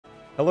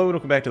Hello and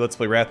welcome back to Let's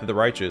Play Wrath of the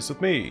Righteous with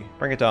me,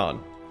 Bring It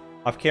On.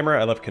 Off camera,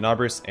 I left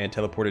Canabris and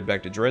teleported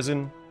back to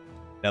Dresden.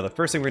 Now the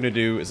first thing we're going to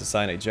do is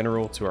assign a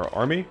general to our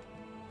army.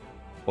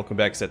 Welcome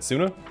back,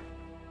 Setsuna.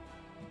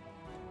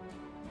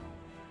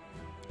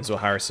 As we'll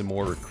hire some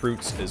more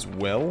recruits as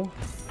well.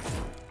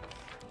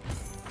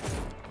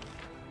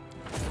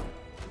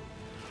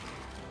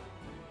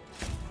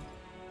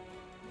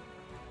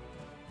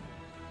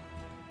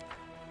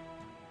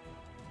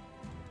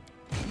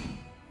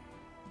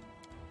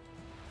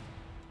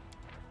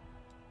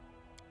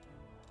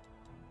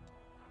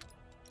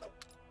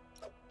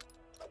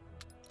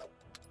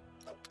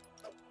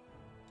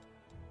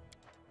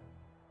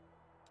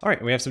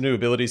 Alright, we have some new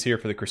abilities here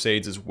for the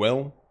Crusades as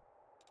well.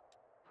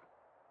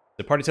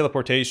 The Party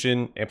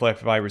Teleportation,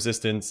 Amplify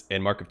Resistance,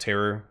 and Mark of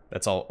Terror.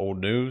 That's all old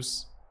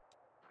news.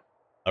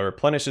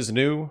 Replenish is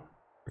new.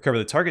 Recover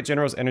the target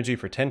general's energy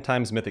for 10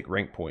 times Mythic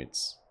rank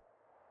points.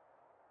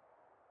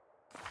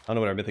 I don't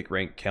know what our Mythic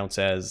rank counts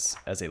as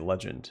a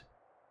legend.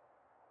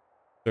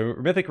 So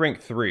we're Mythic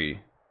rank 3,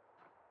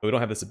 but we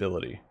don't have this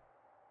ability.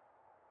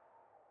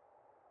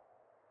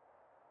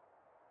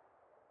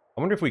 I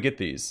wonder if we get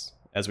these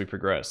as we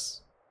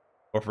progress.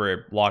 Or if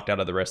we're locked out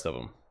of the rest of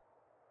them.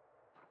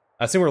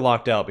 I assume we're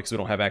locked out because we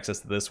don't have access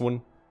to this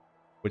one.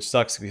 Which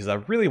sucks because I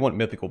really want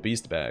Mythical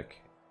Beast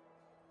back.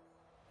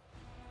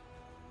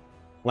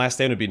 Last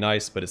Stand would be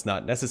nice, but it's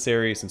not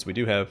necessary since we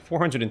do have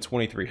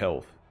 423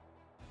 health.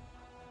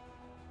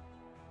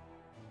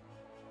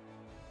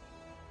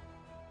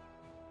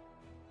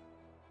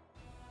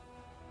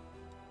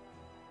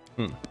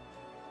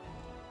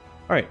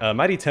 Alright,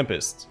 Mighty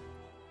Tempest.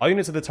 All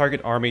units of the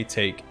target army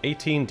take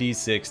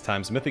 18d6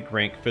 times Mythic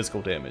rank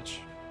physical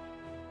damage.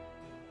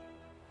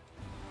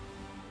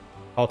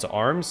 Call to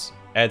Arms.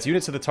 Adds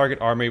units to the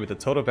target army with a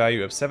total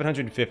value of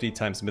 750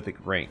 times Mythic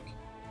rank.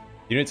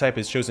 The unit type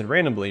is chosen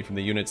randomly from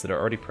the units that are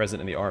already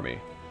present in the army.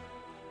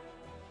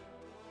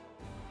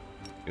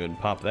 Go ahead and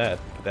pop that.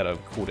 Put that on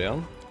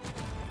cooldown.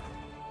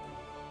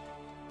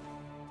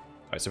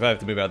 Alright, so if I have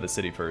to move out of the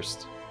city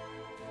first.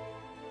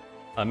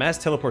 Mass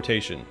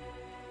Teleportation.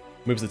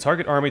 Moves the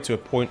target army to a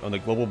point on the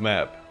global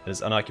map that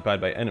is unoccupied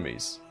by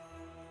enemies.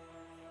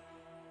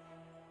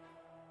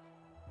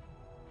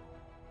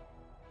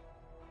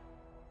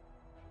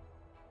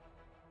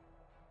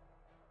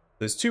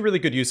 There's two really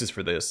good uses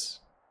for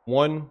this.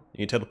 One, you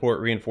can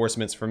teleport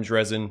reinforcements from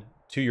Dresden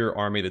to your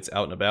army that's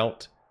out and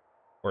about.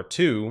 Or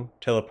two,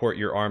 teleport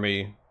your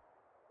army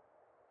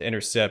to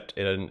intercept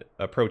an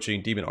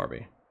approaching demon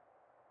army.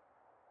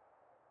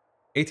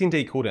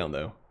 18-day cooldown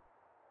though.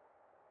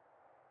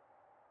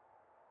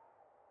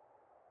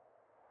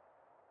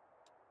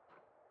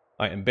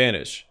 Alright, and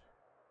Banish.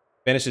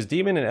 Banishes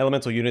demon and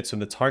elemental units from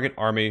the target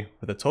army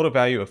with a total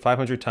value of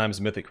 500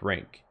 times Mythic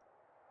rank.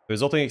 The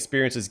resulting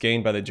experience is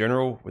gained by the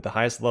general with the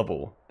highest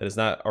level that has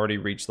not already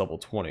reached level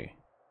 20.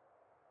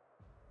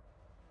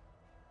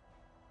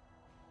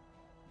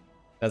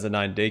 That's a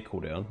 9-day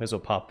cooldown. May as well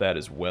pop that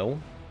as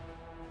well.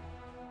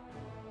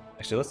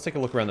 Actually, let's take a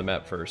look around the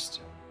map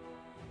first.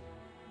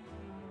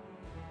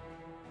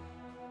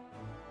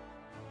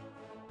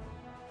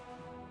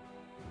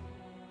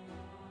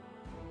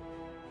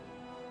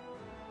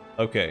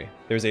 Okay,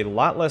 there's a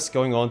lot less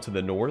going on to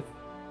the north.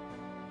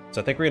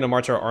 So I think we're going to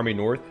march our army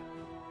north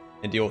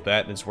and deal with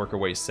that and just work our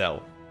way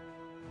south.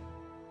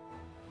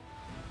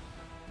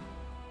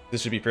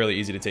 This should be fairly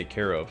easy to take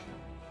care of.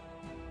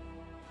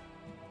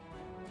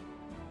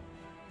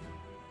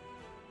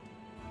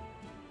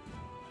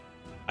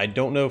 I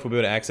don't know if we'll be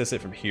able to access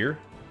it from here.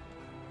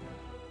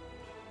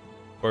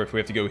 Or if we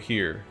have to go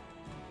here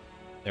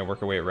and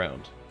work our way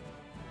around.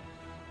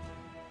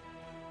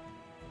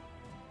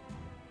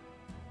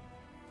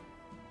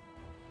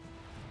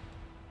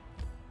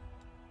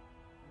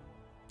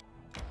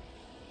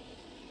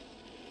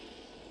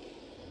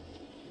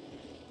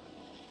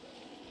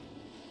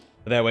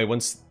 That way,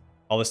 once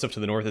all this stuff to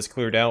the north is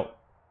cleared out,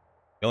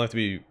 you don't have to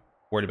be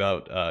worried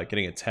about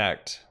getting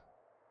attacked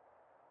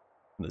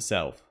from the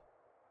south.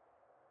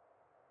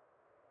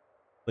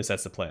 At least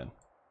that's the plan.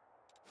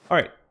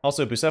 Alright,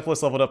 also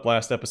Bucephalus leveled up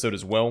last episode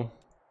as well.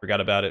 Forgot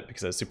about it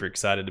because I was super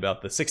excited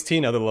about the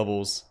 16 other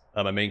levels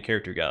my main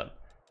character got.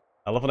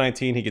 Level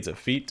 19, he gets a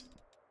feat.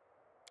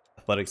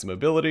 Athletics and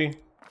mobility. You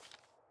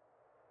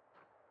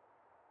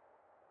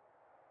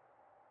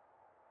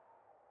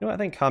know what, I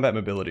think combat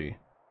mobility.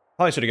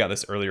 Probably should have got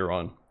this earlier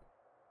on.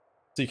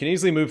 So you can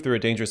easily move through a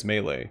dangerous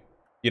melee.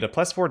 You get a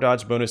 +4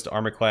 dodge bonus to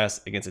armor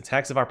class against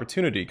attacks of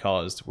opportunity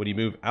caused when you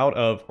move out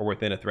of or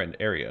within a threatened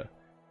area.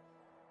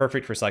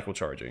 Perfect for cycle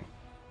charging.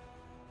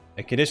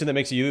 A condition that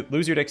makes you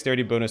lose your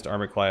dexterity bonus to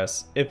armor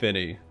class, if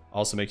any,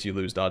 also makes you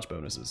lose dodge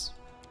bonuses.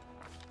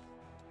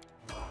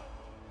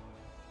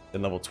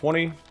 Then level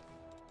 20,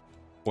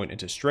 point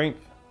into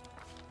strength,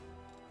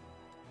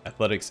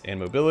 athletics and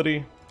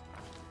mobility,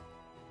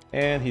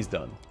 and he's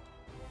done.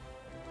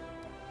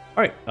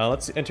 Alright,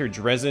 let's enter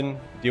Dresden,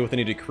 deal with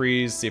any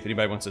decrees, see if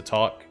anybody wants to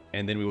talk,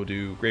 and then we will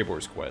do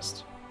Greyboar's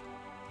quest.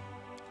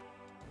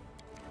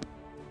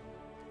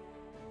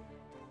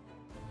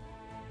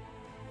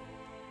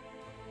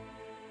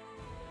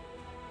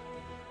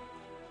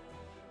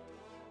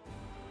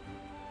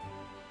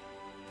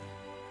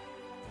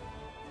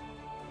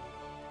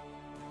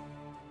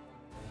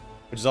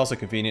 Which is also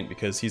convenient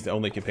because he's the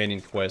only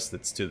companion quest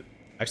that's to...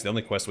 Actually, the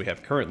only quest we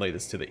have currently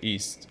that's to the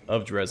east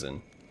of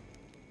Dresden.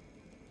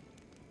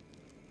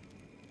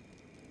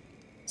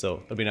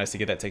 So, it'll be nice to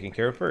get that taken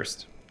care of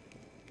first.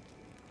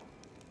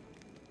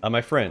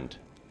 My friend,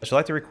 I should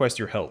like to request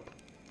your help.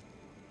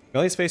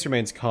 Melia's face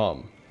remains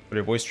calm, but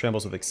her voice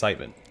trembles with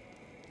excitement.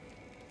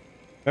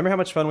 Remember how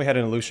much fun we had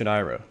in Lucian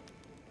Ira?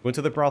 We went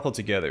to the brothel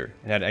together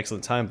and had an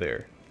excellent time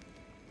there.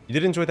 You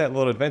did enjoy that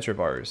little adventure of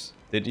ours,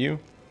 didn't you?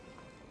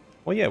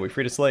 Well, yeah, we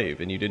freed a slave,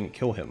 and you didn't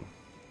kill him.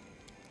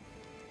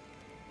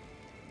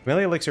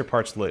 Melia licks her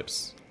parched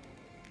lips.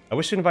 I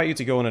wish to invite you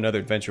to go on another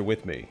adventure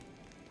with me.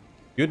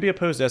 You would be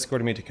opposed to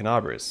escorting me to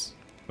Canabris,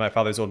 my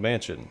father's old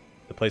mansion,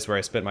 the place where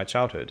I spent my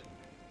childhood.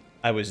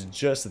 I was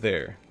just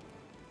there.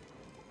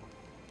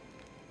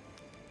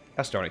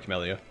 Gosh darn it,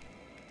 Camellia.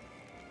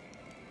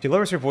 She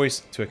lowers her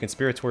voice to a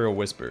conspiratorial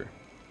whisper.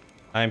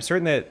 I am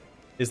certain that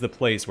is the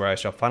place where I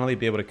shall finally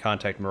be able to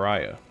contact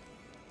Mariah.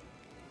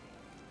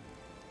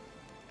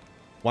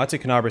 Why to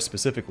Canabris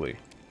specifically?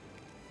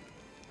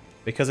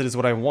 Because it is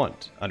what I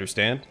want,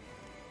 understand?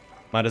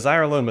 My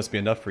desire alone must be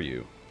enough for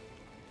you.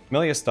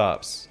 Camellia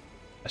stops.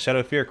 A shadow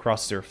of fear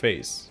crosses her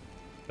face,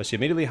 but she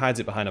immediately hides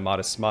it behind a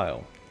modest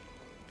smile.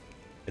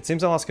 It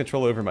seems I lost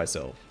control over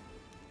myself.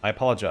 I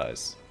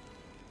apologize.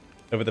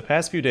 Over the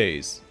past few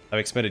days, I've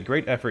expended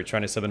great effort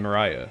trying to summon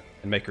Mariah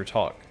and make her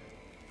talk.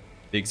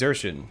 The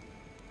exertion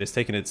has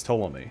taken its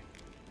toll on me.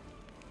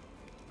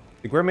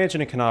 The Guerre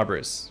Mansion in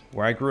Canabris,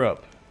 where I grew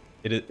up,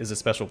 it is a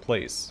special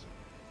place.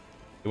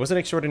 It wasn't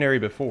extraordinary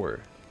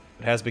before,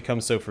 but has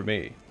become so for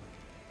me.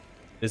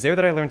 It is there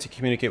that I learned to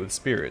communicate with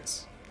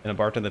spirits and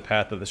embarked on the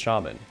path of the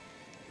shaman.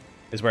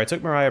 It is where I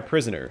took Mariah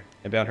prisoner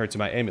and bound her to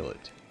my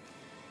amulet.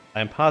 I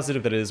am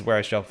positive that it is where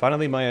I shall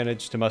finally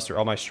manage to muster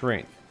all my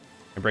strength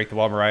and break the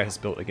wall Mariah has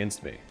built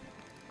against me.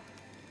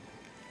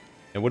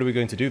 And what are we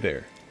going to do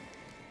there?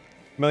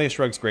 Camellia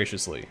shrugs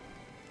graciously.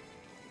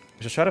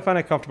 I shall try to find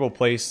a comfortable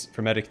place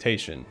for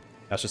meditation.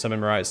 I shall summon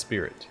Mariah's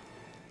spirit.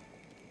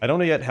 I don't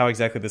know yet how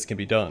exactly this can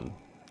be done,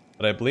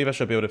 but I believe I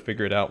shall be able to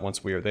figure it out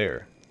once we are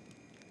there.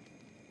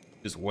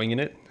 Just winging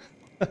it?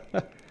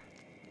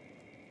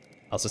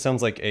 Also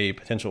sounds like a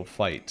potential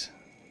fight.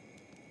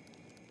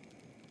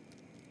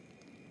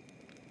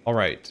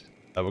 Alright,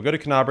 we'll go to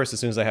Canabris as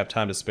soon as I have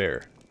time to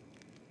spare.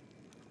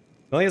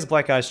 Melia's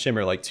black eyes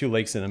shimmer like two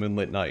lakes in a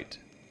moonlit night.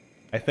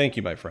 I thank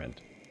you, my friend.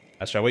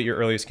 I shall wait your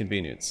earliest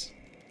convenience.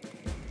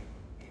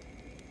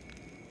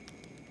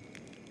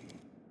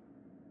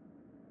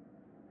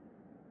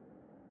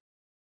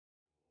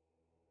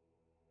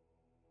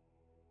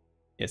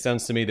 It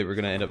sounds to me that we're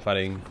going to end up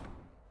fighting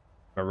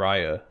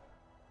Mariah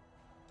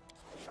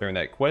during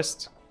that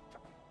quest.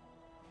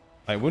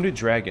 My wounded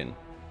dragon.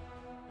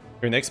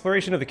 During the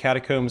exploration of the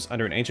catacombs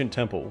under an ancient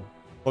temple,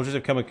 soldiers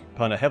have come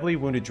upon a heavily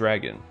wounded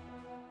dragon.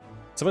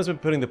 Someone's been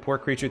putting the poor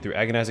creature through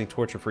agonizing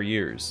torture for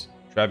years,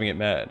 driving it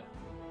mad.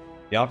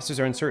 The officers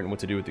are uncertain what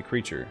to do with the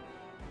creature.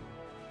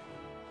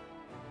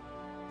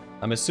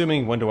 I'm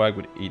assuming Wendawag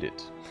would eat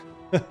it.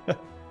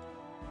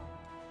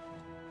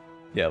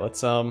 Yeah,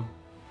 let's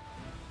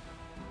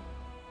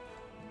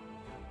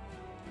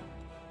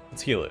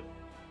heal it.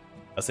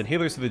 I'll send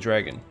healers to the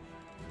dragon.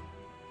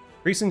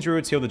 Priests and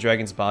druids heal the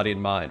dragon's body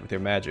and mind with their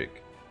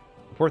magic.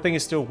 The poor thing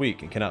is still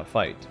weak and cannot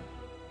fight.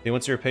 He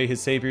wants to repay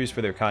his saviors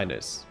for their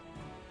kindness.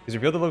 He's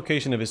revealed the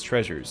location of his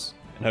treasures,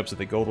 in hopes that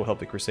the gold will help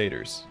the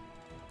Crusaders.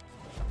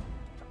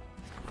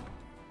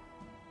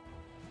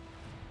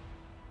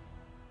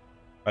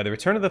 By the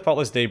return of the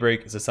faultless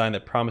daybreak is a sign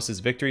that promises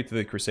victory to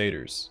the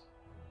Crusaders.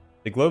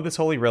 The glow of this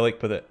holy relic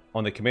put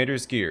on the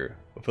commander's gear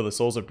will fill the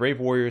souls of brave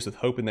warriors with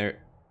hope in their...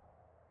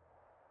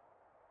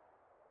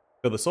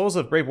 Fill the souls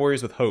of brave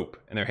warriors with hope,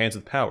 and their hands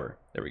with power.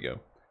 There we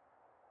go.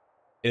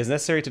 It is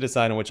necessary to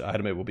decide on which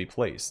item it will be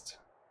placed.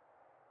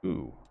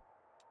 Ooh.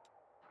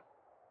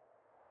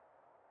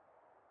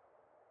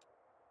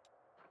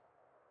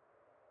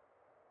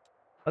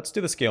 Let's do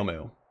the scale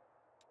mail.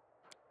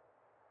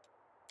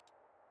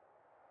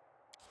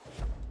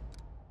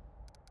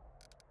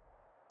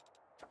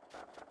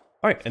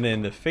 Alright, and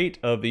then the fate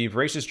of the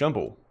Voracious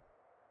Jumble.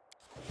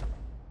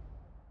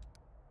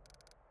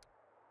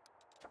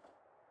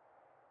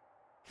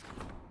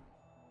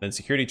 Then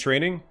security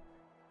training.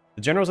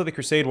 The generals of the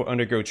Crusade will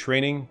undergo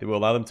training that will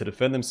allow them to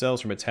defend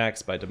themselves from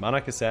attacks by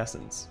demonic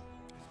assassins.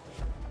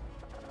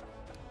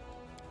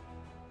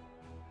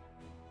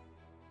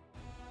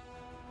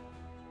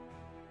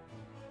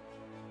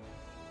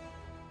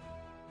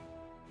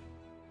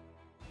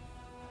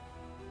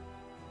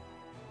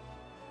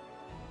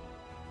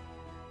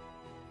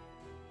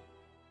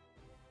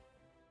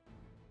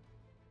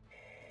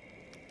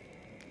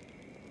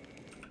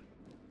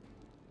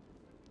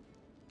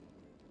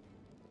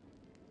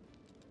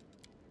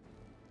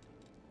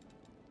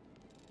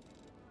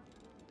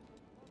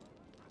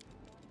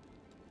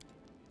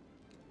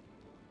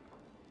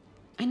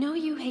 I know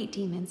you hate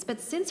demons, but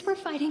since we're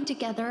fighting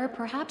together,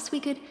 perhaps we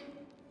could...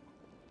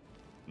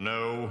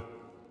 No,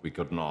 we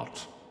could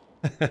not.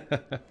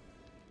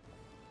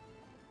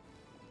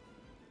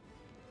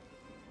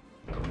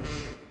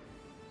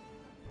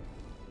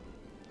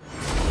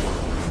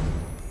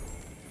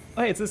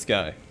 Oh, hey, it's this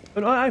guy.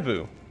 Oh, no,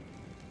 Ivu.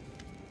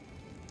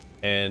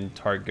 And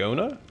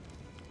Targona?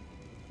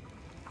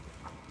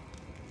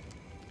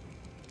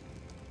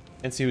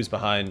 And see who's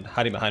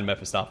hiding behind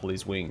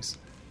Mephistopheles' wings.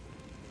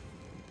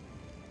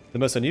 The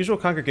most unusual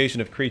congregation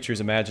of creatures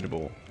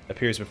imaginable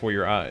appears before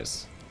your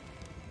eyes.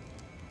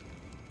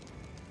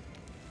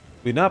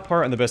 We did not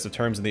part on the best of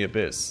terms in the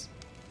Abyss,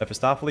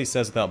 Mephistopheles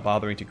says without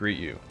bothering to greet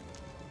you.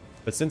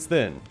 But since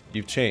then,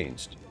 you've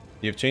changed.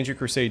 You have changed your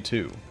crusade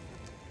too.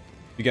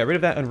 You got rid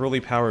of that unruly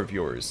power of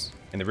yours,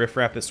 and the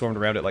riffraff that swarmed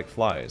around it like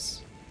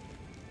flies.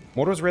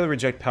 Mortals rarely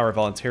reject power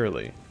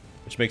voluntarily,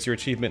 which makes your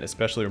achievement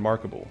especially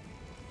remarkable.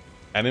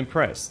 I'm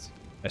impressed.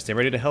 I stand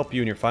ready to help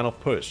you in your final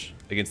push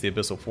against the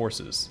abyssal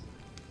forces.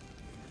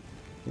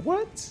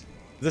 What? Is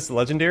this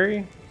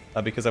legendary?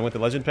 Because I went the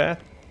legend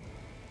path?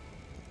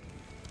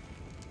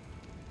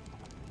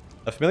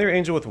 A familiar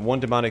angel with one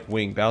demonic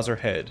wing bows her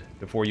head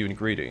before you in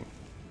greeting.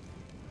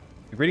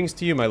 Greetings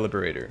to you, my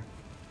liberator.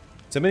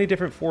 So many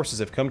different forces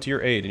have come to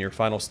your aid in your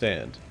final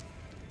stand.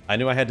 I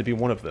knew I had to be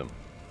one of them.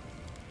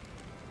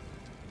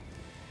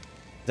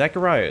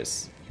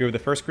 Zacharias, hero of the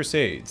First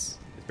Crusades,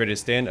 is ready to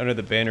stand under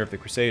the banner of the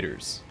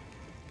Crusaders.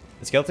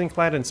 The skeleton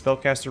clad in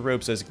spellcaster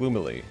robe says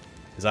gloomily,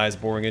 his eyes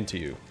boring into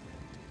you.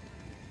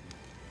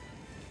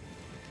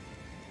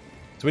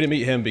 So we didn't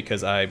meet him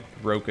because I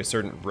broke a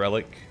certain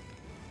relic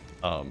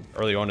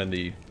early on in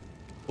the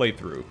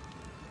playthrough.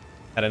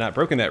 Had I not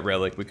broken that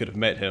relic, we could have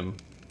met him.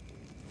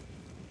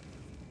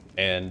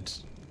 And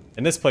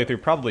in this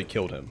playthrough, probably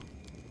killed him.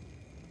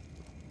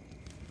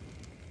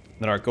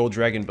 Then our gold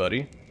dragon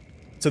buddy.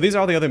 So these are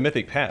all the other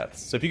mythic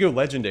paths. So if you go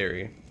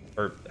legendary,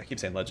 or I keep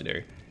saying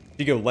legendary, if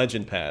you go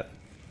legend path,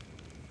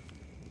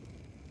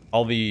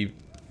 all the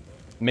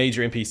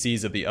major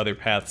NPCs of the other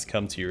paths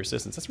come to your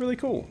assistance. That's really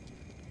cool.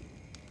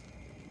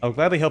 I'll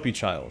gladly help you,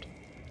 child.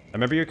 I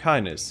remember your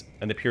kindness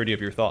and the purity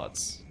of your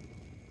thoughts.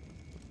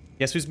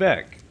 Guess who's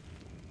back?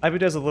 Ivy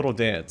does a little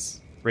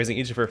dance, raising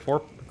each of her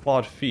 4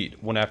 clawed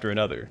feet one after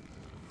another.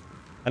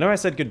 I know I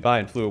said goodbye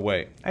and flew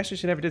away. Actually,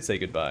 she never did say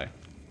goodbye.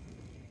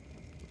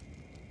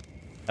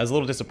 I was a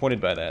little disappointed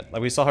by that.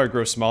 Like, we saw her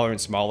grow smaller and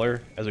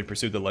smaller as we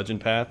pursued the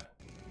legend path,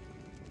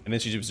 and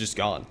then she was just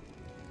gone.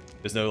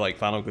 There's no, like,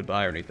 final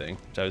goodbye or anything,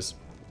 which I was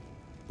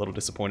a little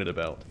disappointed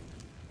about.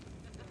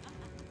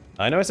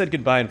 I know I said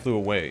goodbye and flew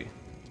away.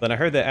 Then I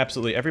heard that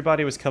absolutely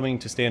everybody was coming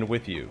to stand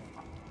with you,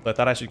 but I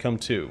thought I should come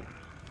too.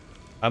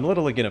 I'm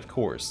little again, of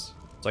course,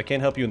 so I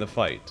can't help you in the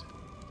fight,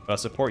 but I'll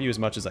support you as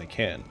much as I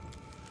can.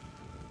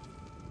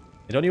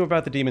 I don't know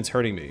about the demons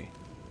hurting me.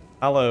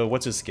 Hello,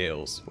 what's his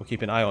scales? Will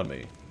keep an eye on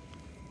me.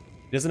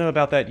 He doesn't know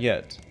about that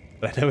yet,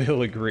 but I know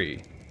he'll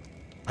agree.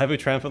 Ivo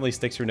triumphantly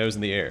sticks her nose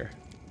in the air.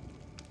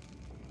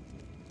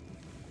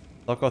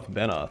 Lokoth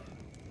Benoth.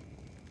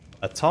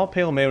 A tall,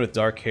 pale man with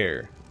dark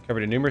hair,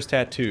 covered in numerous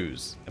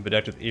tattoos, and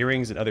bedecked with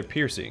earrings and other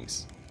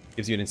piercings,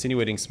 gives you an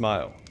insinuating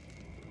smile.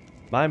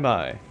 My,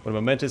 what a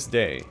momentous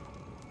day.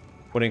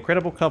 What an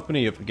incredible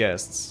company of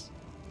guests.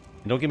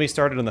 And don't get me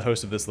started on the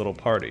host of this little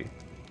party.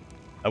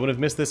 I wouldn't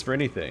have missed this for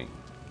anything.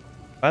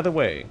 By the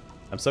way,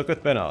 I'm Sokoth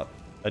Benoth,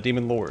 a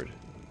demon lord.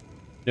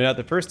 No doubt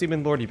the first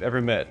demon lord you've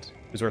ever met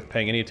who's worth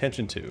paying any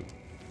attention to.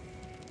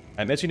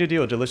 I'm itching to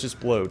deal a delicious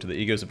blow to the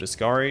egos of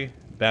Discari,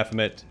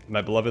 Baphomet, and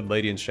my beloved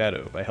Lady in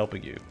Shadow by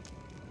helping you.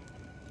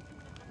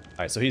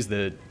 Alright, so he's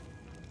the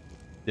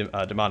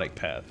demonic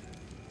path.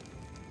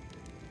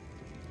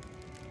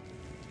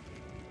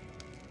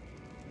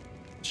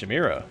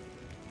 Chimera.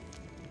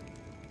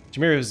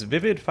 Chimera's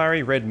vivid,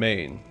 fiery red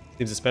mane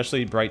seems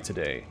especially bright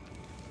today.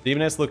 The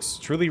demoness looks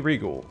truly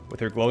regal, with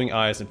her glowing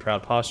eyes and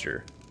proud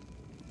posture.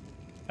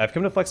 I've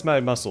come to flex my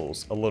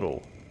muscles a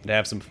little, and to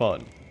have some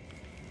fun.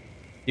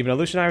 Even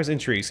Illusionaire's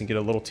intrigues can get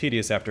a little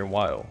tedious after a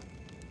while.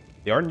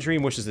 The ardent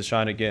dream wishes to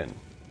shine again.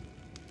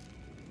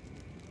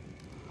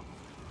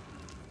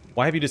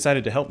 Why have you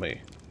decided to help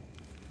me?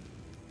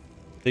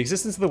 The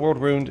existence of the world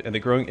wound and the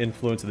growing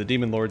influence of the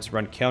demon lords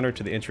run counter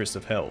to the interests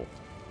of hell.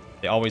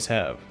 They always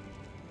have.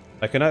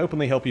 I could not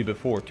openly help you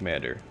before,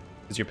 Commander,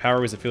 because your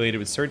power was affiliated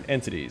with certain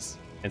entities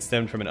and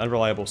stemmed from an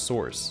unreliable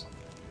source.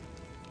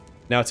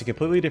 Now it's a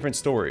completely different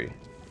story.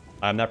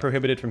 I am not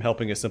prohibited from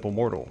helping a simple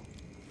mortal.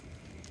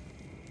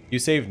 You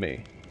saved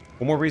me.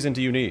 What more reason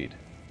do you need?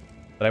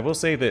 But I will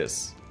say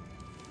this.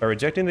 By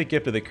rejecting the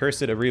gift of the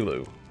cursed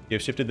Arilu, you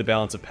have shifted the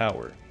balance of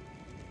power.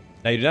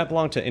 Now you do not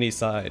belong to any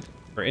side,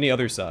 or any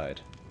other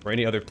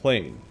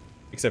plane,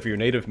 except for your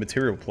native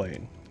material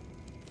plane.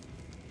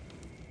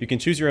 You can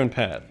choose your own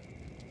path.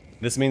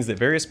 This means that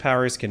various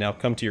powers can now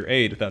come to your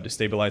aid without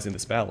destabilizing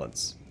this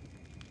balance.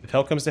 If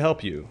hell comes to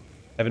help you,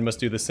 heaven must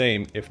do the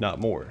same, if not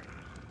more.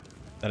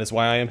 That is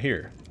why I am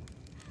here.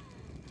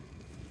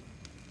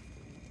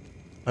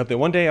 I hope that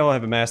one day I will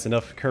have amassed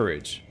enough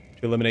courage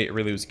to eliminate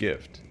Arilu's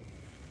gift.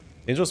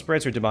 The angel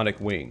spreads her demonic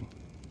wing.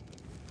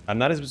 I'm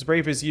not as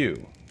brave as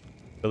you,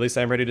 but at least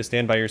I am ready to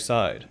stand by your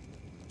side,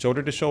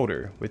 shoulder to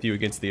shoulder with you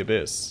against the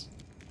abyss.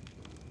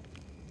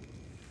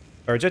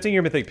 By rejecting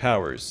your mythic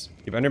powers,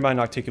 you've undermined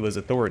Nocticula's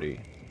authority.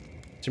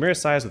 Chimera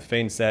sighs with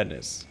feigned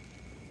sadness.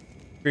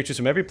 Creatures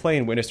from every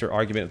plane witnessed her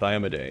argument with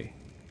Iomedae.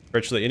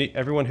 Virtually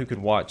everyone who could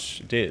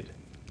watch did.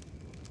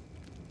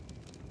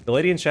 The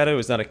Lady in Shadow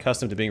is not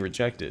accustomed to being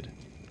rejected,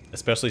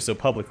 especially so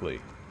publicly.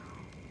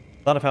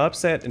 The thought of how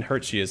upset and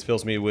hurt she is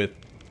fills me with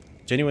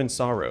genuine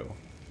sorrow.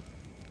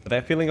 For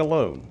that feeling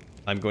alone,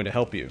 I'm going to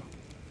help you.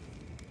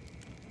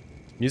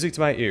 Music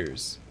to my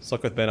ears,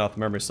 Suckleth Benoth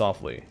murmurs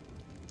softly.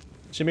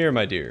 Shamir,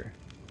 my dear,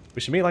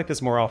 we should meet like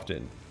this more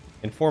often,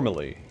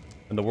 informally,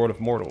 in the world of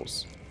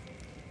mortals.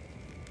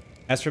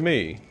 As for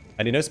me,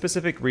 I need no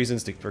specific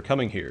reasons for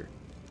coming here.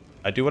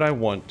 I do what I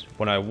want,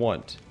 when I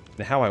want,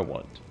 and how I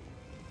want.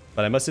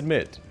 But I must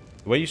admit,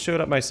 the way you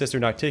showed up my sister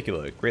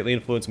Nocticula greatly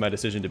influenced my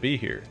decision to be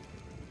here.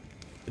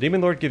 The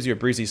Demon Lord gives you a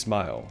breezy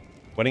smile,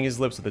 wetting his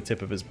lips with the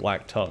tip of his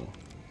black tongue.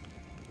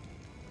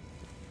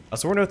 I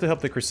swore an oath to help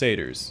the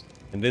Crusaders,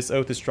 and this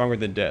oath is stronger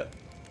than death,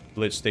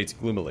 the Lich states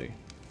gloomily.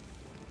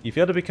 You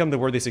failed to become the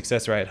worthy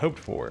successor I had hoped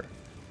for,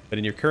 but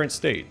in your current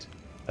state,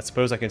 I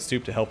suppose I can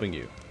stoop to helping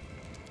you.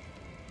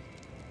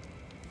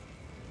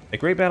 A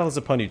great battle is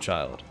upon you,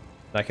 child,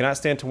 and I cannot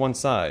stand to one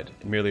side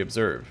and merely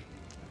observe.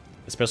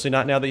 Especially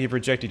not now that you've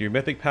rejected your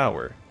mythic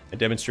power and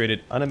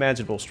demonstrated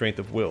unimaginable strength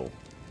of will.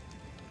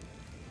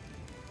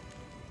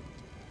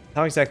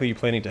 How exactly are you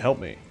planning to help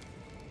me?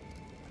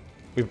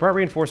 We've brought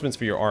reinforcements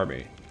for your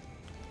army.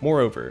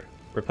 Moreover,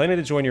 we're planning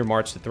to join your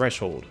march to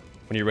Threshold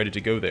when you're ready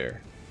to go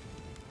there.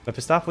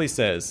 Mephistopheles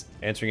says,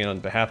 answering it on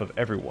behalf of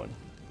everyone.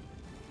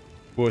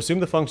 We'll assume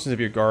the functions of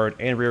your guard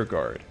and rear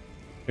guard,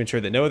 to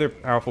ensure that no other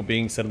powerful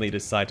beings suddenly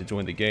decide to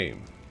join the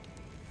game.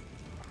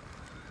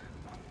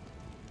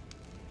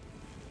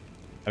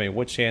 I mean,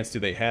 what chance do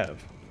they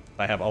have if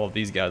I have all of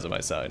these guys on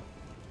my side?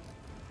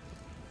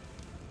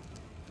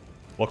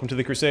 Welcome to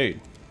the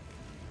Crusade.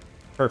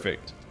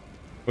 Perfect.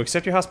 We'll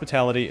accept your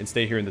hospitality and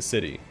stay here in the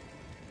city.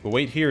 We'll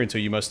wait here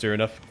until you muster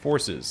enough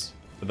forces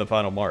for the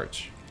final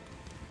march.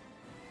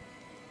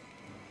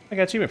 I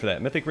got achievement for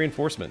that. Mythic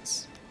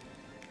reinforcements.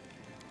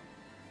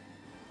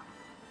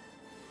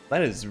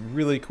 That is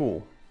really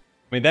cool.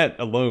 I mean, that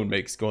alone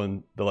makes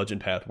going the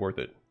legend path worth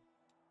it.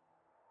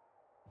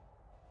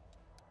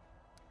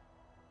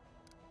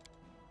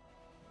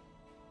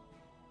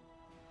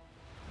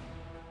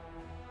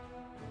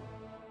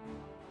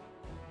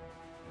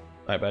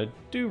 Alright, but I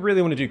do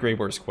really want to do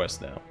Greyboar's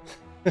quest now.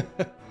 I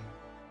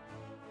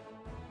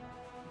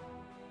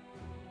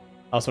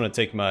also want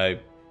to take my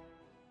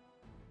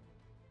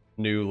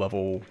new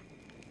level,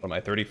 what am I,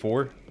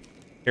 34?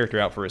 Character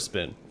out for a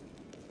spin.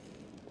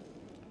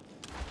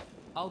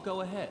 I'll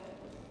go ahead.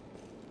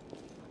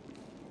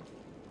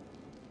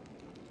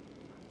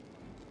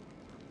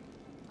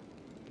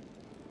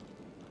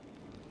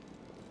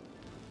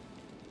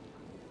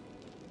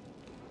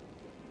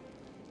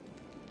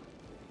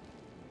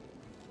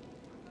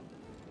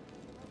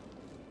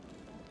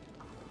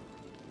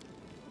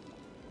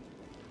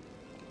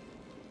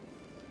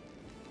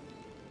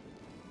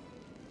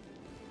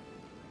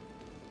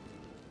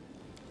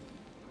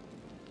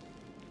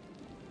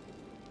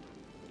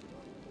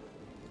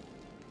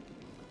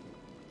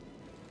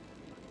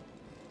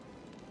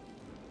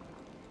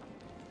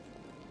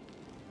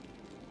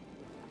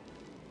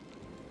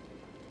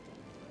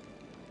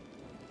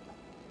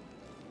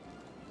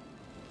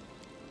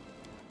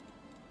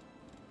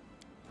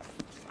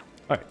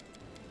 Alright.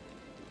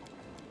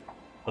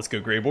 Let's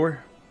go, Greyboar.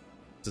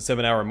 It's a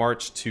 7-hour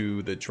march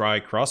to the Dry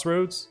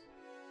Crossroads.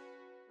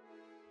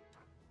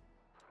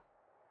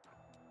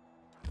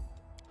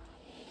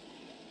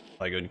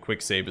 I go and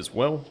quick save as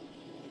well.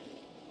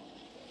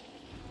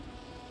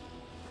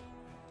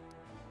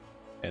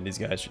 And these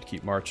guys should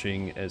keep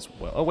marching as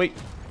well. Oh, wait.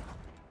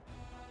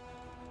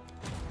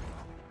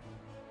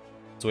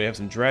 So we have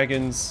some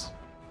dragons,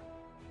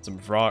 some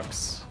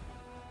Vrox,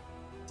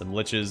 some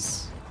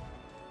Liches,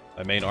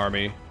 my main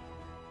army,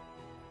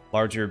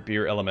 larger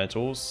beer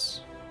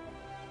elementals.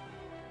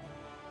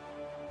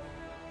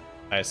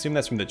 I assume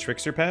that's from the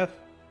Trickster path?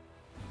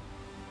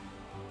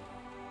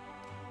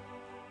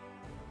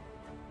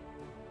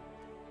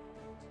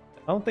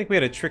 I don't think we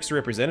had a Trickster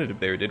representative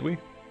there, did we?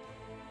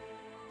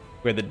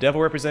 We had the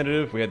Devil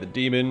representative, we had the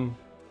Demon,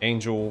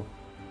 Angel,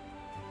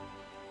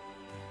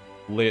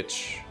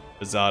 Lich,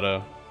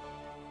 Azada.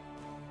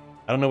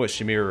 I don't know what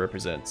Shamira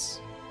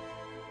represents.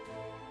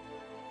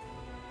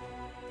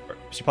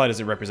 She probably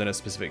doesn't represent a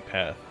specific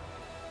path.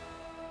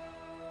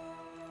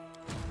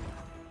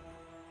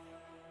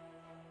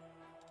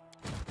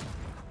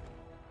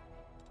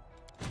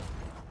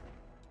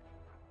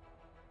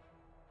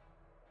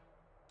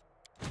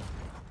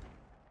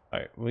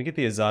 Alright, we get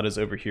the Azadas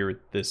over here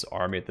with this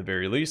army at the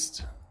very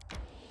least.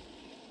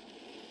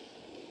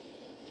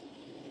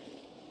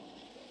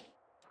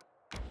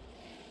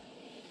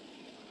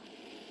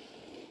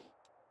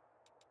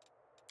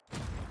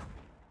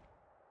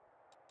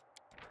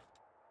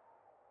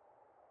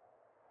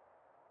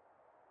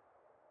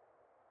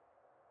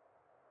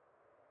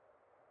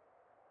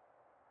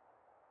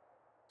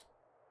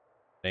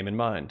 Name in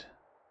mind.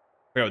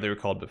 I forgot what they were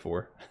called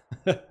before.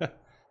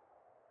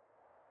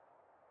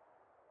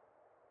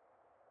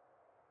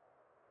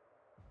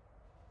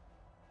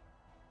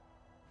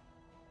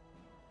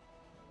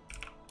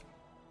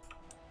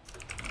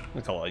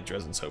 gonna call it like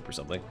Dresden's Hope or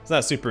something. It's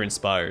not super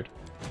inspired.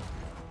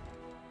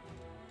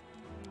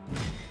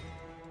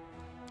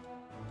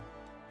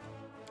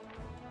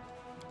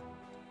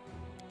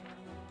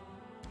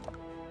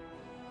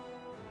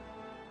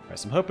 Alright,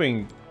 so I'm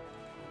hoping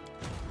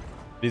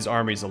these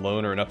armies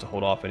alone are enough to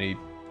hold off any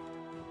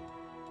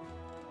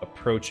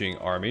approaching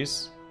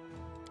armies.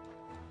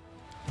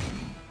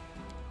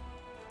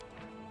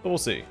 But we'll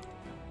see.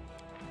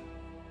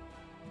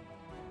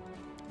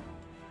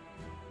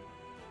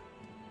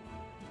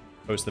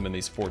 Post them in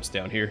these forts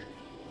down here.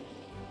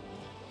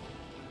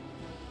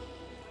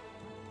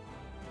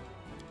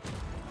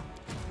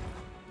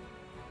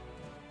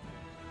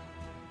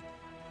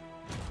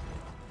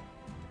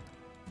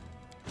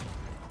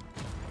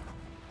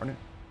 There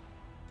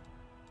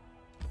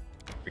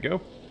we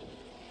go.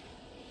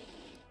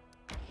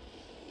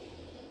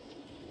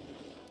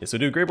 Yeah, so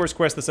do Grey Boar's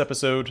quest this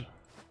episode,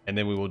 and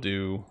then we will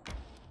do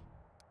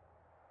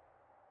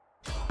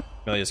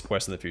Melia's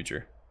quest in the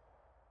future.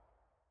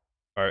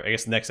 Or I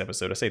guess next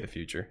episode. I say the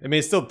future. I mean,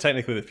 it's still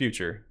technically the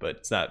future, but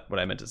it's not what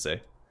I meant to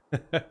say.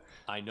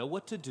 I know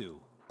what to do.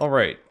 All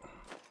right.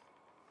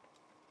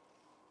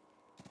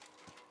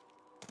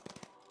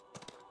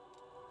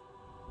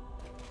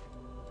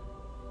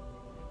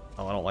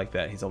 Oh, I don't like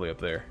that. He's all the way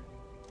up there.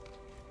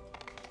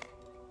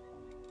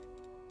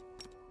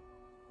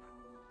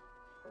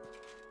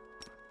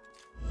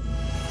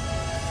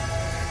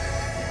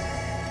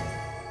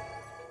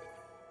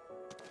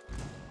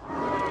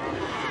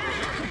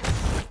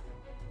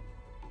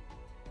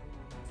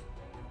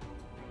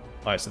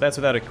 Alright, so that's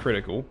without a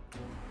critical.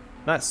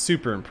 Not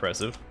super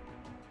impressive.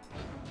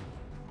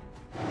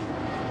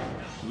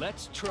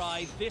 Let's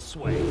try this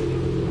way.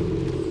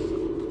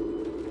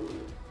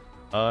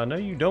 No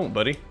you don't,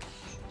 buddy.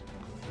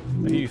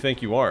 Who do you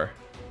think you are?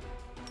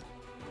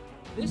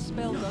 This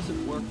spell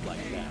doesn't work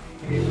like that.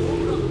 This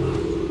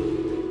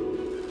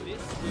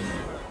will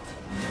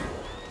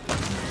hurt.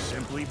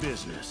 Simply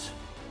business.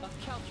 A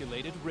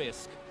calculated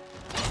risk.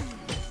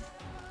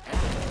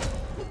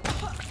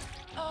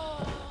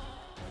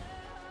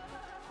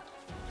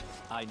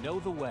 I know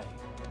the way.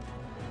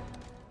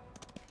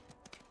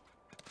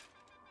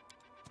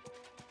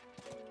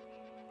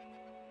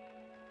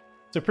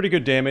 So pretty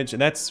good damage,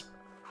 and that's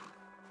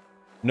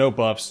no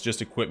buffs,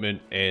 just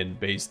equipment and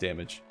base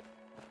damage.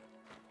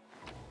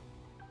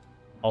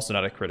 Also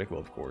not a critical,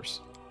 of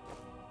course.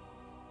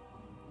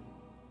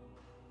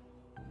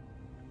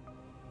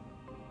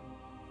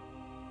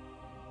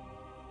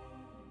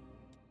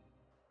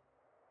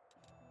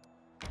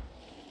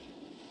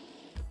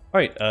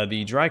 Alright,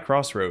 the Dry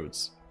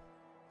Crossroads.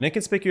 An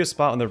inconspicuous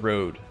spot on the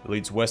road that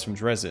leads west from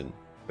Dresden,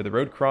 where the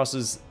road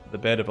crosses the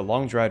bed of a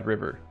long-dried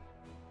river.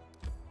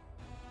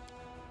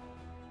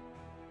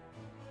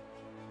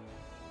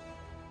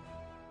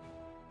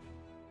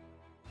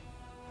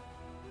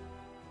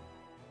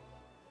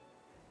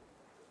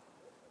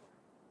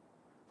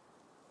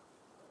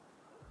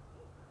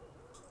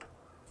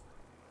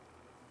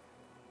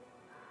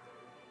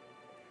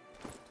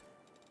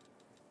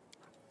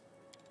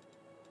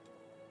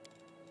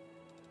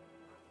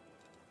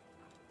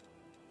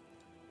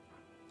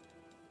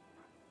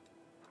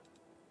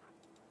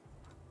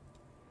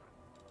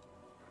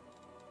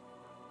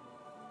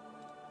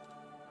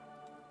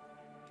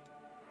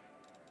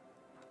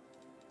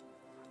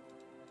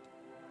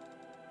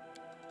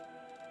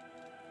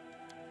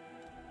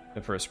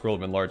 And for a scroll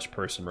of enlarged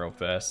person real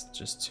fast,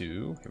 just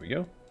to... Here we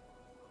go.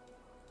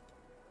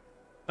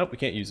 Oh, we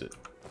can't use it.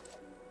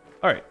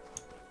 Alright.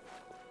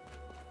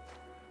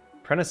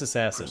 Apprentice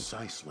Assassin.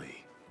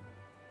 Precisely.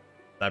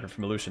 Sniper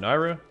from Aleutian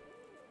Ira.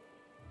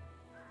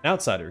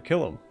 Outsider,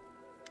 kill him.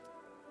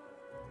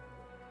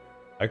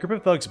 A group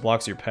of thugs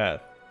blocks your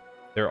path.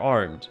 They're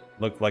armed,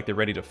 look like they're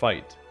ready to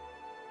fight.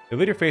 The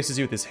leader faces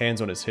you with his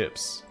hands on his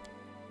hips.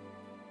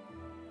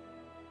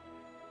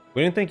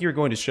 We didn't think you were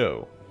going to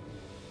show.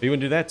 But you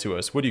wouldn't do that to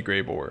us, would you,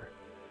 Grey Boar?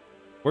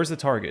 Where's the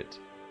target?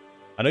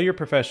 I know you're a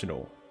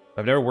professional,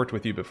 but I've never worked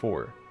with you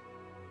before.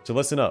 So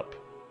listen up.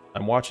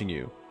 I'm watching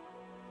you.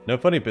 No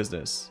funny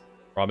business,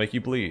 or I'll make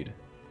you bleed.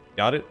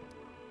 Got it?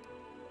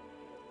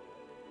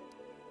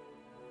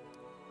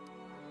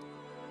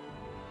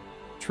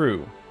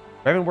 True.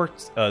 We haven't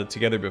worked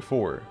together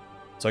before,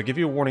 so I'll give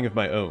you a warning of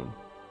my own.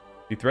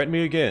 If you threaten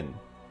me again,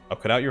 I'll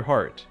cut out your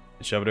heart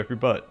and shove it up your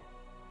butt.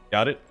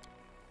 Got it?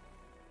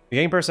 The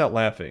gang bursts out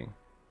laughing.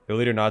 The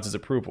leader nods his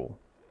approval.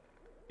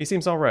 He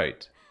seems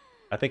alright.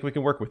 I think we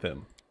can work with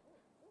him.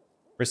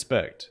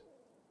 Respect.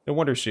 No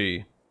wonder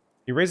she...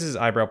 He raises his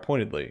eyebrow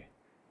pointedly.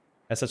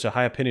 Has such a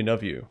high opinion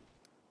of you.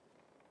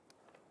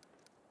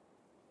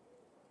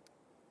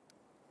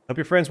 Hope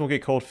your friends won't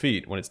get cold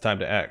feet when it's time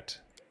to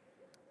act.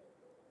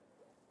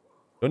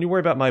 Don't you worry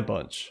about my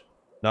bunch.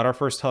 Not our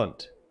first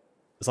hunt.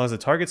 As long as the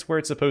target's where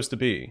it's supposed to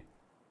be,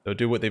 they'll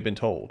do what they've been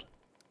told.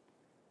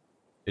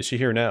 Is she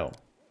here now?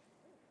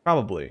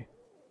 Probably.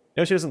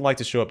 You know she doesn't like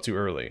to show up too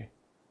early.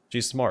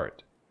 She's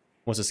smart.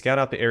 Wants to scout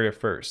out the area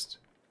first.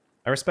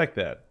 I respect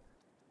that.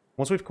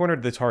 Once we've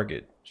cornered the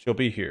target, she'll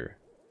be here.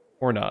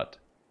 Or not.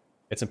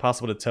 It's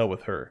impossible to tell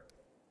with her.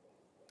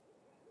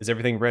 Is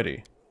everything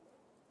ready?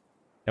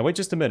 Now wait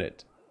just a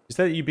minute. You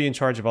said that you'd be in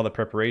charge of all the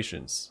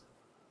preparations.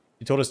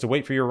 You told us to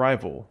wait for your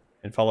arrival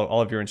and follow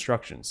all of your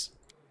instructions.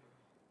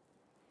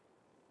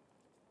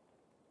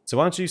 So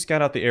why don't you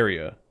scout out the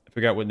area and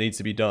figure out what needs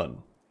to be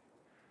done?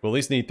 We'll at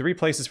least need 3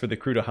 places for the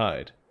crew to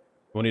hide.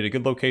 We'll need a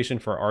good location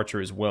for our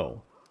archer as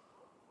well.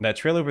 And that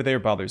trail over there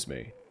bothers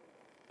me.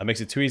 That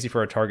makes it too easy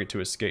for our target to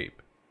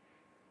escape.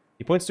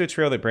 He points to a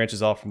trail that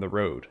branches off from the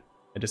road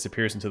and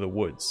disappears into the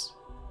woods.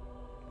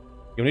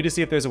 You'll need to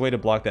see if there's a way to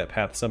block that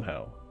path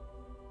somehow.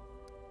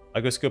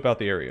 I'll go scope out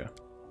the area.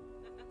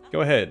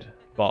 Go ahead,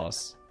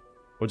 boss.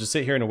 We'll just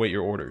sit here and await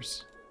your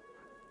orders.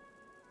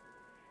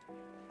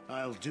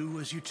 I'll do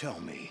as you tell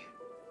me.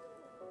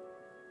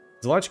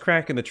 There's a large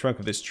crack in the trunk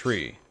of this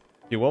tree.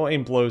 A few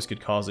well-aimed blows could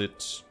cause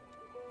it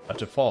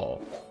to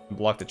fall and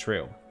block the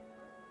trail.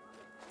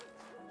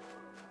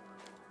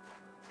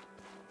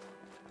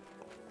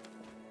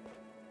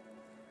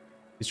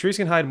 These trees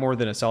can hide more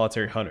than a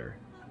solitary hunter.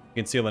 You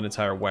can conceal an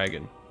entire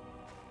wagon.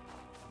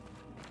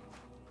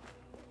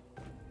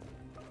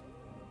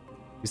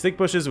 These thick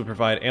bushes would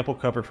provide ample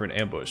cover for an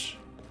ambush.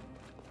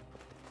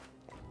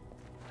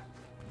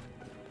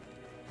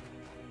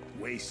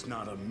 Waste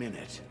not a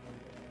minute.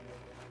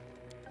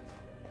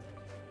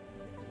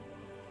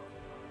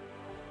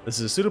 This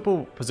is a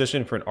suitable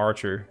position for an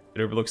archer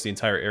that overlooks the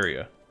entire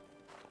area.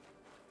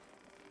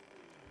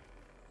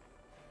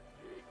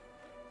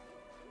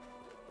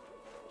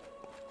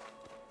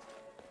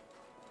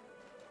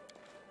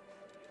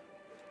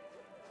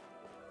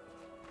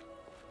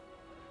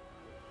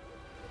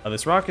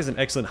 This rock is an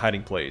excellent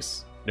hiding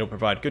place. It will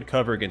provide good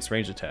cover against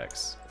range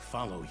attacks.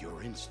 Follow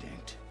your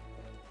instinct.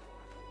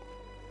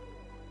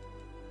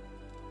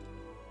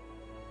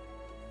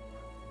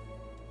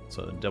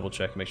 So double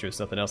check, make sure there's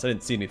nothing else. I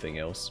didn't see anything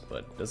else,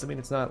 but doesn't mean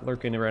it's not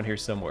lurking around here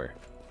somewhere.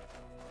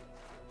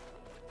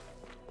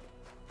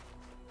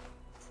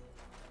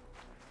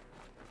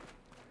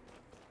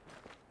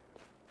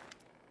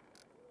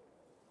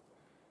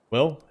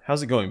 Well,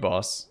 how's it going,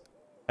 boss?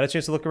 Had a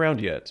chance to look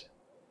around yet?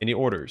 Any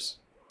orders?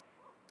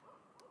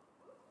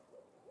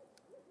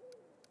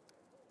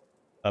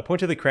 Point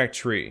to the cracked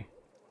tree.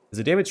 There's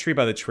a damaged tree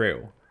by the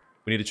trail.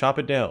 We need to chop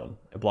it down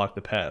and block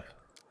the path.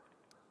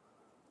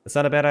 That's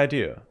not a bad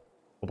idea.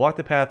 We'll block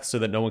the path so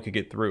that no one can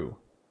get through.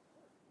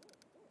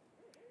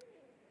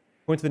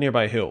 Point to the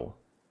nearby hill.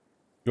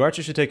 Your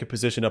archer should take a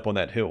position up on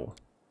that hill.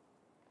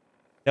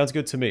 Sounds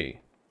good to me.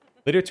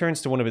 Later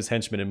turns to one of his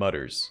henchmen and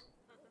mutters,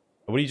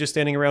 "What are you just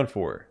standing around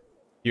for?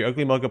 Your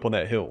ugly mug up on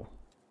that hill."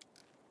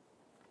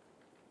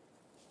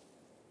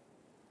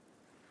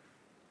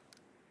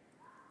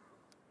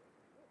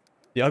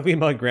 The ugly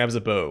mug grabs a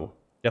bow,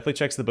 deftly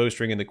checks the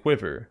bowstring in the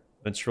quiver,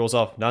 then strolls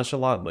off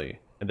nonchalantly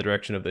in the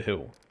direction of the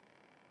hill.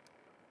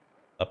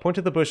 Point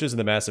to the bushes and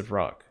the massive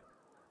rock.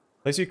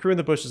 Place your crew in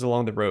the bushes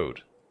along the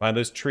road, behind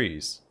those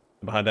trees,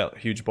 and behind that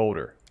huge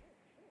boulder.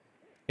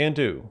 Can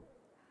do.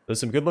 Those are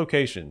some good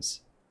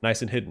locations,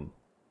 nice and hidden.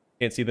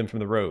 Can't see them from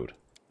the road.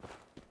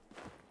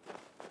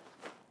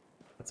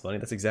 That's funny,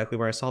 that's exactly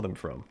where I saw them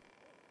from.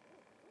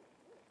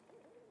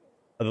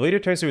 The leader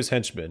turns to his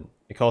henchman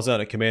and calls out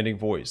in a commanding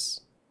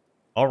voice.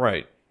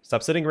 "Alright,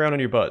 stop sitting around on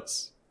your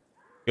butts.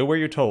 Go where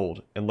you're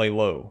told, and lay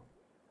low.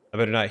 I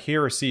better not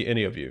hear or see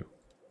any of you."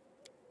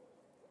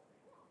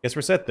 Guess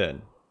we're set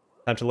then.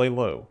 Time to lay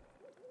low.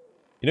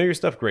 You know your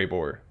stuff,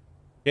 Greyboar.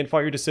 Can't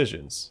fault your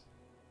decisions.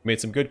 You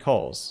made some good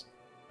calls.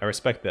 I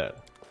respect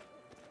that.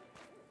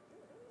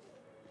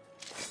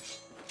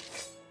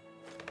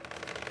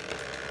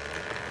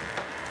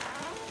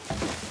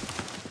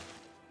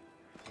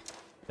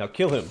 Now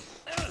kill him.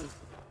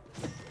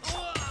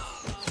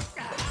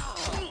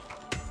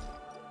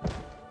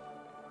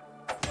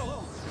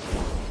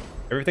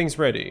 Everything's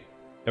ready.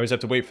 Now we just have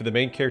to wait for the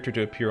main character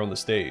to appear on the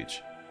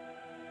stage.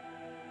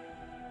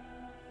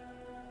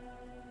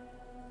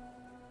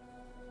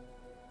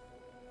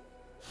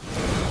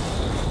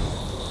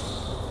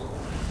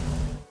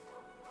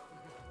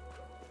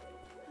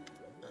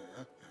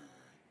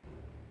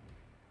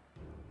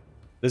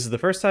 This is the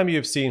first time you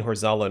have seen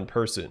Horzala in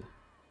person.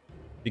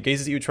 She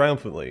gazes at you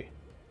triumphantly.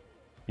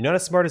 "You're not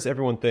as smart as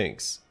everyone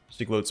thinks,"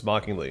 she gloats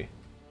mockingly.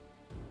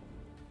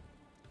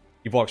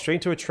 "You've walked straight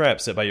into a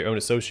trap set by your own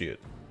associate."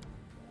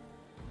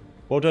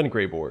 "Well done,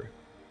 Greyboar.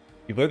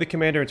 You've lured the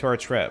commander into our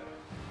trap,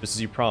 just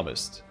as you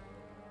promised.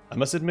 I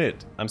must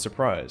admit, I'm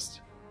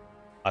surprised.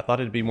 I thought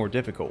it'd be more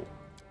difficult."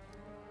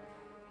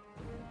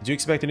 "Did you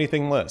expect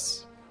anything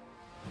less?"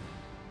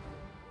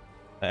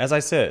 "As I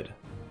said,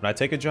 when I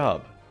take a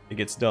job, it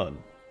gets done.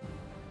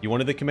 You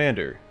wanted the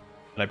commander,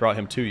 and I brought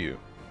him to you."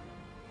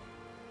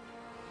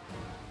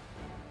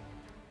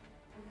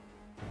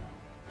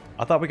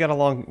 "I thought we got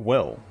along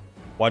well.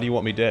 Why do you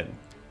want me dead?"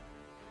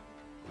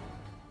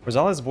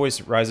 Horzala's voice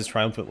rises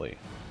triumphantly.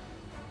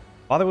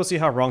 "Father will see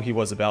how wrong he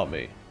was about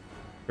me.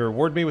 He'll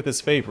reward me with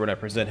his favor when I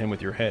present him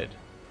with your head.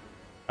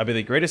 I'll be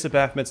the greatest of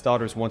Baphomet's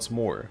daughters once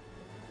more,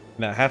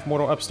 and that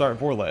half-mortal upstart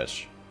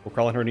Vorlesh will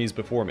crawl on her knees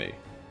before me.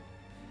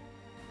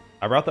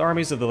 I rout the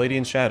armies of the Lady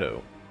in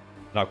Shadow.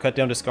 and I'll cut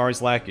down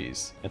Discard's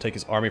lackeys and take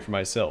his army for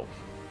myself.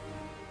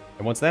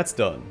 And once that's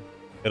done,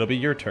 it'll be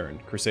your turn,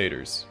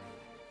 Crusaders.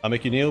 I'll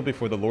make you kneel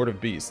before the Lord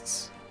of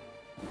Beasts.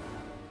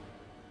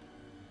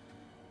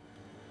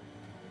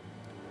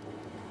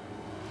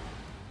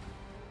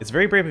 It's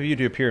very brave of you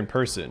to appear in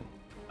person.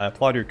 I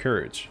applaud your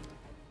courage.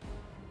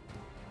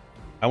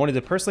 I wanted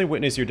to personally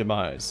witness your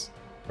demise.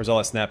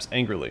 Rosala snaps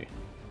angrily.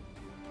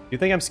 You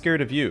think I'm scared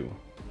of you?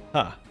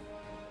 Ha!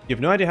 You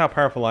have no idea how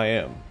powerful I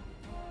am.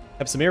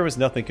 Hepsimera was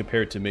nothing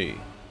compared to me.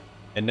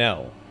 And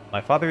now,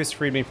 my father has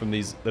freed me from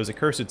those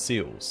accursed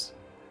seals.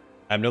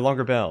 I am no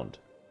longer bound.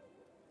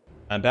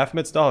 I am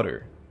Baphomet's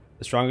daughter,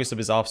 the strongest of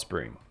his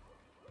offspring.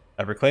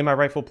 I've reclaimed my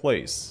rightful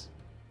place,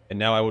 and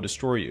now I will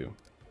destroy you.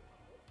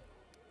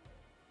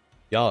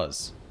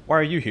 Yaz, why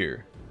are you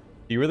here?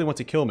 Do you really want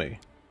to kill me?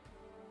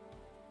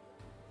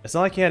 It's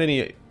not like he had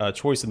any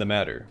choice in the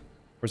matter.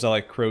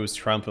 Rosala crows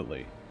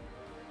triumphantly.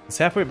 This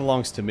halfway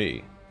belongs to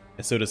me,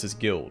 and so does his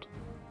guild.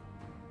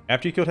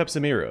 After you killed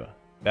Hepsimera,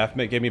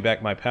 Baphomet gave me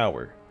back my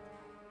power.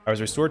 I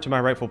was restored to my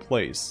rightful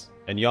place,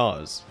 and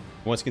Yaz,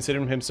 who once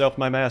considered himself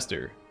my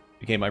master,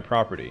 became my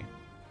property.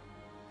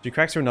 She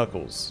cracks her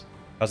knuckles,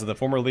 causing the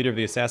former leader of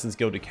the Assassin's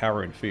Guild to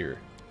cower in fear.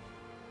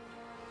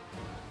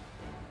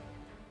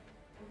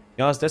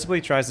 Yaz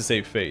desperately tries to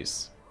save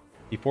face.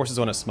 He forces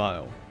on a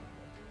smile.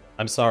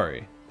 I'm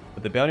sorry,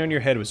 but the bounty on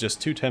your head was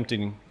just too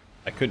tempting.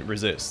 I couldn't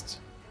resist.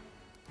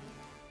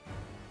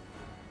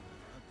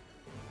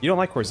 You don't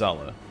like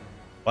Rosala.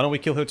 Why don't we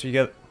kill her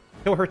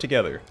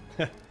together?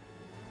 There's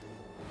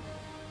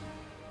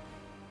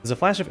a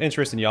flash of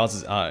interest in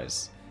Yaz's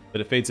eyes,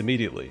 but it fades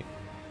immediately.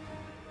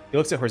 He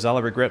looks at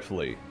Rosala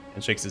regretfully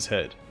and shakes his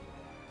head.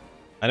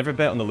 I never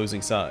bet on the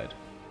losing side.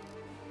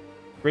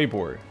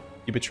 Greybor,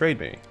 you betrayed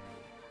me.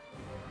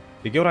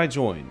 The guild I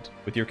joined,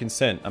 with your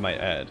consent I might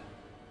add,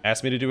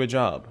 asked me to do a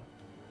job.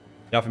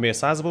 They offered me a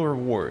sizable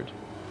reward,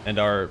 and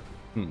our,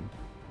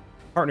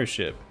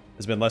 partnership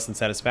has been less than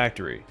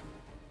satisfactory.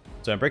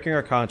 So I'm breaking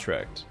our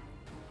contract.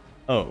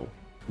 Oh,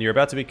 and you're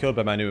about to be killed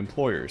by my new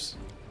employers.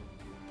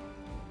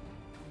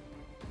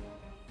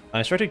 I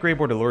instructed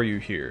Greybor to lure you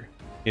here.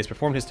 He has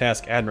performed his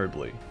task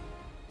admirably.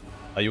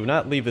 You will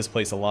not leave this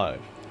place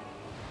alive.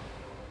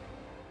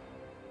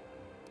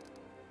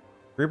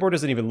 Greybor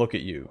doesn't even look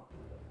at you.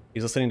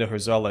 He's listening to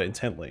Rosala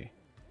intently.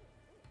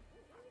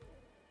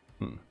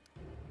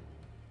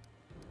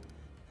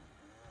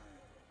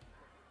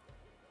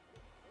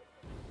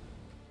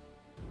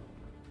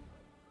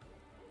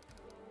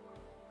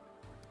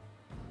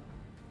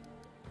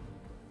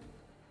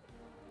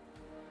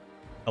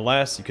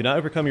 Alas, you cannot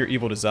overcome your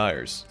evil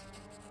desires.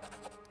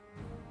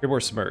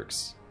 Greybor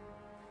smirks.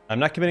 I'm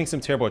not committing some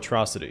terrible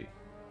atrocity.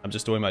 I'm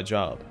just doing my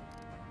job.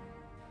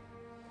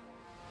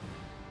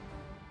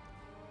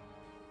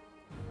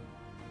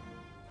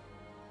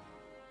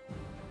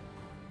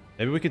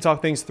 Maybe we could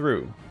talk things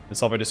through and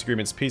solve our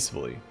disagreements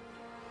peacefully.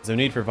 There's no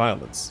need for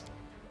violence.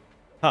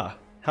 Ha!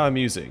 How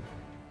amusing.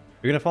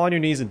 You're gonna fall on your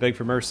knees and beg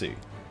for mercy.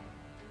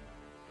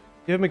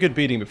 Give him a good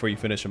beating before you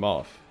finish him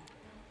off.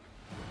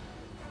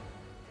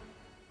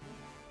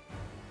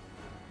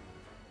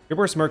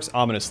 Greybor smirks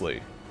ominously.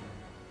 It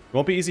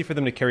won't be easy for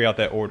them to carry out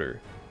that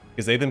order,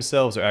 because they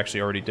themselves are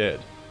actually already dead.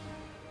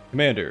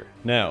 Commander,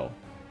 now.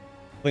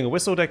 Pulling a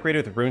whistle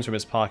decorated with runes from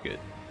his pocket,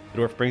 the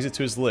dwarf brings it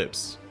to his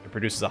lips and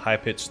produces a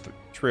high-pitched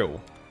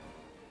trill.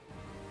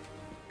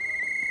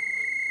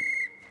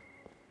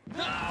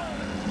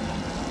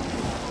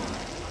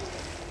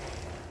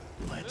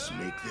 Let's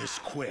make this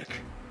quick.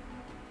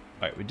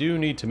 Alright, we do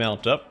need to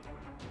mount up.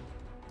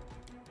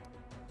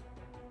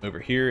 Over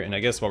here, and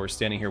I guess while we're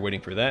standing here waiting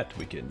for that,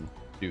 we can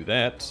do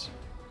that.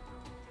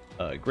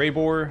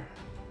 Greybor,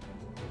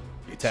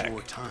 attack. It's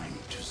your time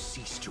to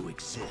cease to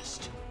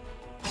exist.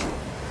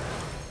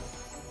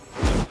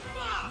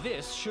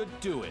 This should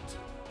do it.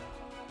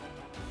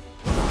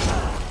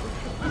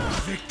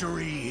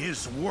 Victory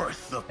is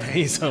worth the pain.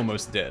 He's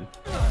almost dead.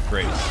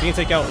 Great. He can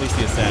take out at least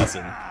the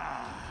assassin.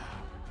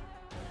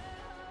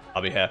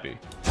 I'll be happy.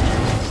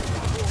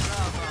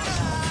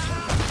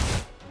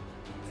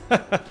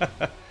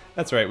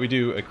 That's right, we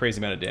do a crazy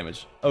amount of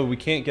damage. Oh, we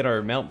can't get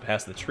our mount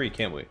past the tree,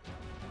 can we?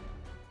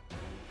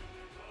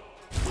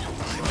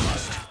 I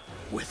must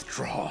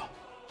withdraw.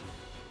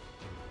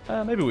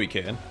 Maybe we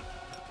can.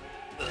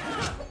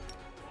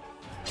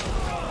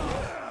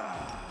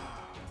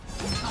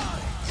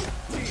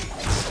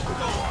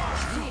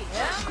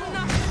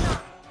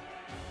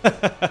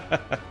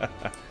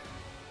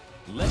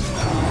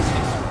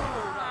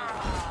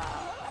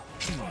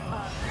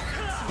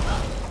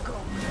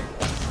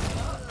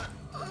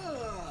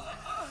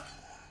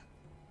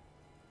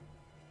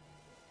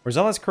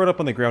 Rosala's curled up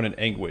on the ground in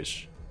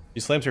anguish. She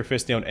slams her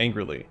fist down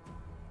angrily.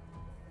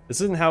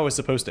 This isn't how it was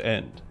supposed to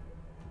end.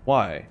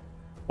 Why?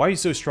 Why are you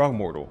so strong,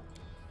 mortal?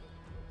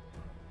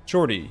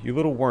 Shorty, you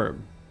little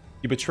worm.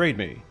 You betrayed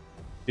me.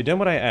 You done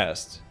what I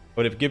asked. I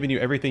would have given you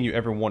everything you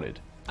ever wanted.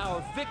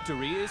 Our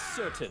victory is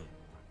certain.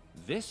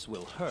 This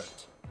will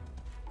hurt.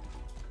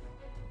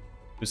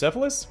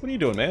 Bucephalus? What are you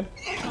doing, man?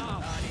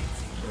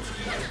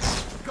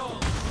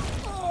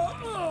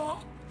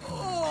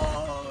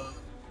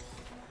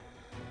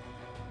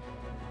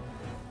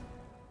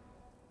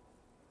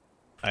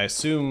 I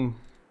assume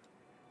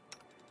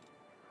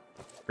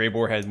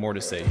Greyboar has more to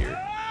say here.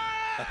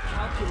 A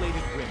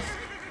calculated risk.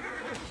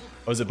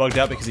 Oh, is it bugged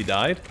out because he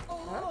died?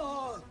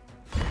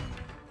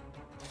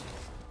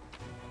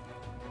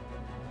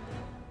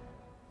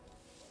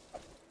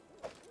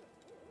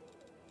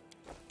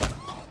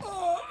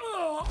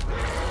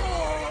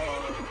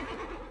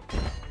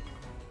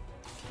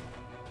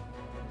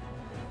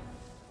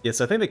 Yes,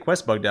 I think the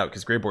quest bugged out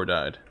because Greyboar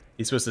died.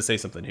 He's supposed to say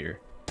something here.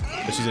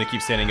 But she's going to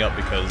keep standing up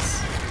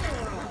because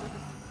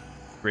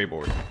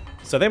Greyboar.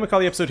 So I think I'm going to call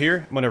the episode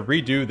here. I'm going to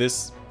redo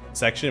this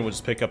section. We'll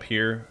just pick up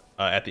here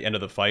at the end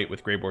of the fight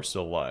with Greyboar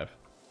still alive.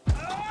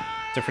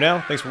 So for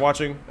now, thanks for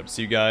watching. I'll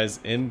see you guys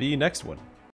in the next one.